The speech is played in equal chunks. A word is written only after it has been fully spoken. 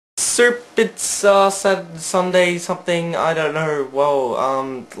soup? It's Sunday something, I don't know.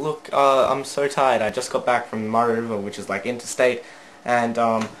 Whoa, look, I'm so tired. I just got back from Murray River, which is like interstate,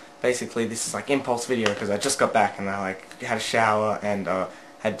 and basically this is like impulse video because I just got back and I like had a shower and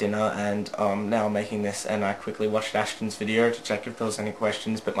had dinner, and now I'm making this, and I quickly watched Ashton's video to check if there was any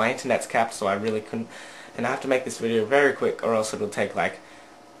questions, but my internet's capped, so I really couldn't, and I have to make this video very quick or else it'll take like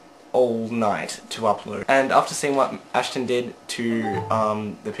all night to upload. And after seeing what Ashton did to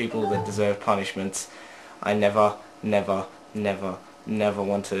the people that deserve punishments, I never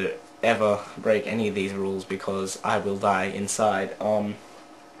want to ever break any of these rules because I will die inside.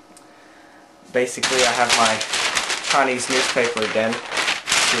 Basically I have my Chinese newspaper again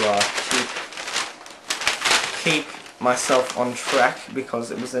to keep myself on track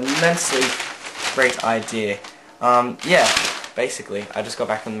because it was an immensely great idea. Yeah. Basically, I just got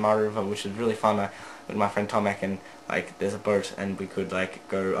back from the Murray River, which was really fun with my friend Tomek, and like there's a boat and we could like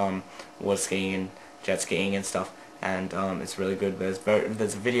go water skiing and jet skiing and stuff, and it's really good. There's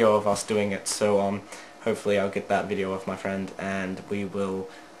a video of us doing it, so hopefully I'll get that video off my friend and we will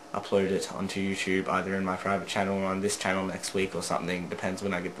upload it onto YouTube either in my private channel or on this channel next week or something. Depends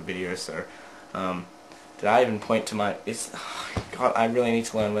when I get the video. So did I even point to my? God, I really need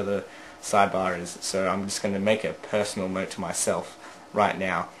to learn where the sidebar is, so I'm just going to make a personal note to myself right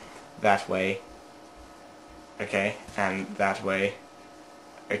now, that way, okay, and that way,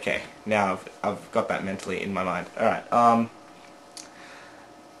 okay, now I've got that mentally in my mind. Alright,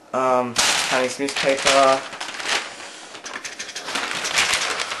 Chinese newspaper,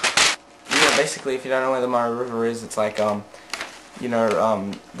 yeah, basically if you don't know where the Murray River is, it's like, you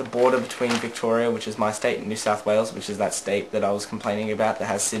know, the border between Victoria, which is my state, and New South Wales, which is that state that I was complaining about that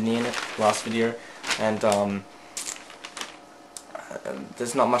has Sydney in it last video, and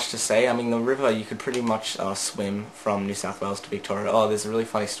there's not much to say. I mean, the river, you could pretty much swim from New South Wales to Victoria. Oh, there's a really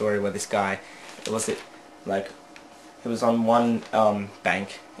funny story where this guy, he was on one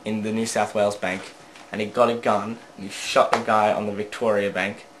bank, in the New South Wales bank, and he got a gun, and he shot a guy on the Victoria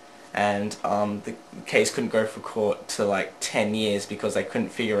bank, and the case couldn't go for court to like 10 years because they couldn't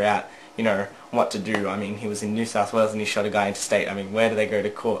figure out, you know, what to do. I mean, he was in New South Wales and he shot a guy interstate. I mean, where do they go to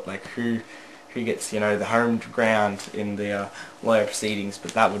court? Like, who gets, you know, the home ground in the lawyer proceedings?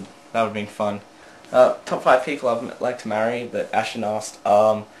 But that would have been fun. Top 5 people I'd like to marry that Ashton asked.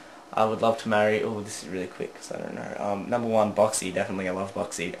 I would love to marry. Oh, this is really quick because I don't know. Number 1, Boxy. Definitely, I love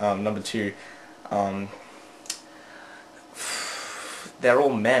Boxy. Number 2, they're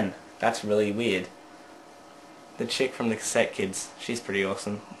all men. That's really weird. The chick from the Cassette Kids, she's pretty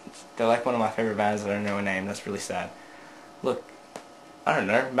awesome. They're like one of my favorite bands. I don't know her name. That's really sad. Look, I don't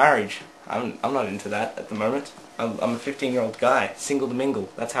know, marriage. I'm not into that at the moment. I'm a 15-year-old guy, single to mingle.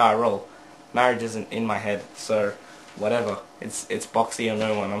 That's how I roll. Marriage isn't in my head, so whatever. It's Boxy or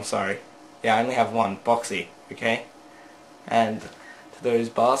no one. I'm sorry. Yeah, I only have one, Boxy. Okay. And to those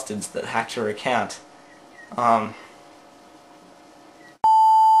bastards that hacked your account,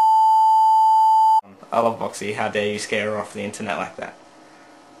 I love Boxy. How dare you scare her off the internet like that?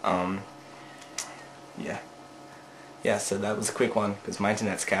 Yeah. Yeah, so that was a quick one because my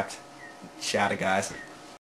internet's capped. Shout out, guys.